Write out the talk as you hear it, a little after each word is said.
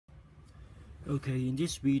Okay, in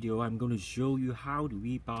this video, I'm going to show you how do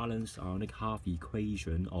we balance ionic half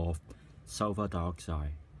equation of sulfur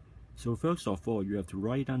dioxide. So first of all, you have to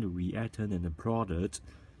write down the reactant and the product.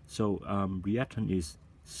 So reactant is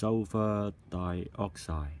sulfur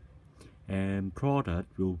dioxide, and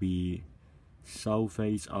product will be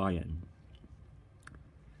sulfate ion.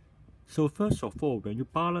 So first of all, when you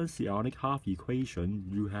balance the ionic half equation,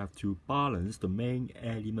 you have to balance the main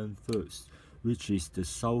element first, which is the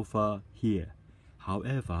sulfur here.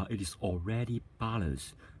 However, it is already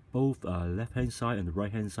balanced. Both left-hand side and the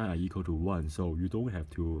right-hand side are equal to 1, so you don't have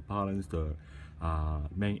to balance the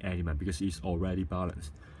main element because it's already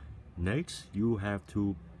balanced. Next, you have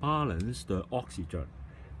to balance the oxygen.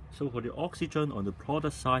 So for the oxygen on the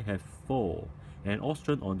product side have 4, and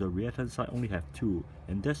oxygen on the reactant side only have 2,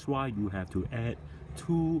 and that's why you have to add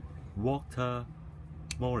 2 water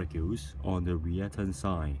molecules on the reactant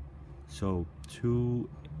side. So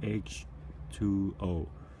 2H2O.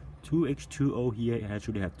 2H2O here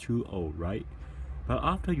actually have 2O, right? But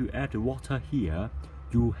after you add the water here,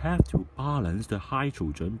 you have to balance the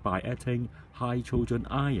hydrogen by adding hydrogen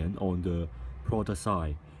ion on the product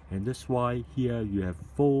side. And that's why here you have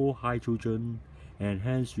 4 hydrogen, and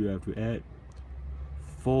hence you have to add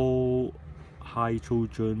 4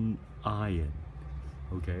 hydrogen ion.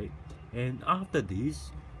 Okay, and after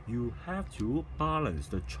this, you have to balance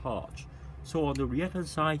the charge. So on the reactant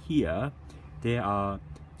side here, there are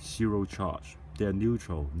 0 charge. They are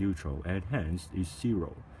neutral, and hence is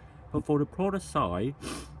 0. But for the product side,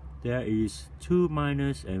 there is 2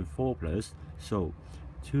 minus and 4 plus. So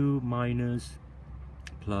 2 minus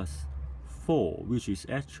plus 4, which is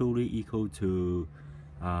actually equal to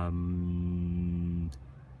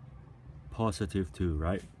positive 2,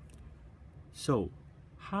 right? So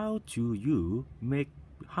how do you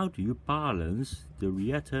balance the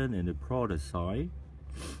reactant and the product side?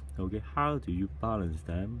 Okay, how do you balance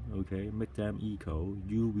them? Okay, make them equal.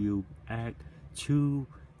 You will add 2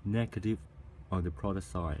 negative on the product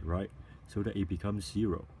side, right? So that it becomes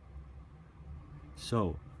 0.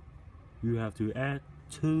 So you have to add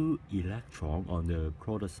 2 electron on the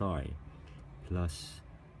product side plus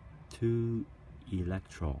 2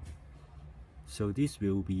 electron. So this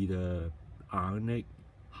will be the ionic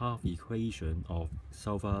half equation of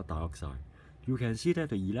sulfur dioxide. You can see that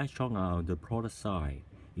the electrons are on the product side.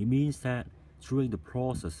 It means that during the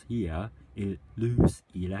process here, it loses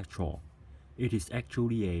electron. It is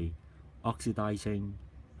actually a oxidation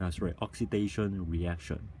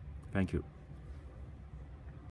reaction. Thank you.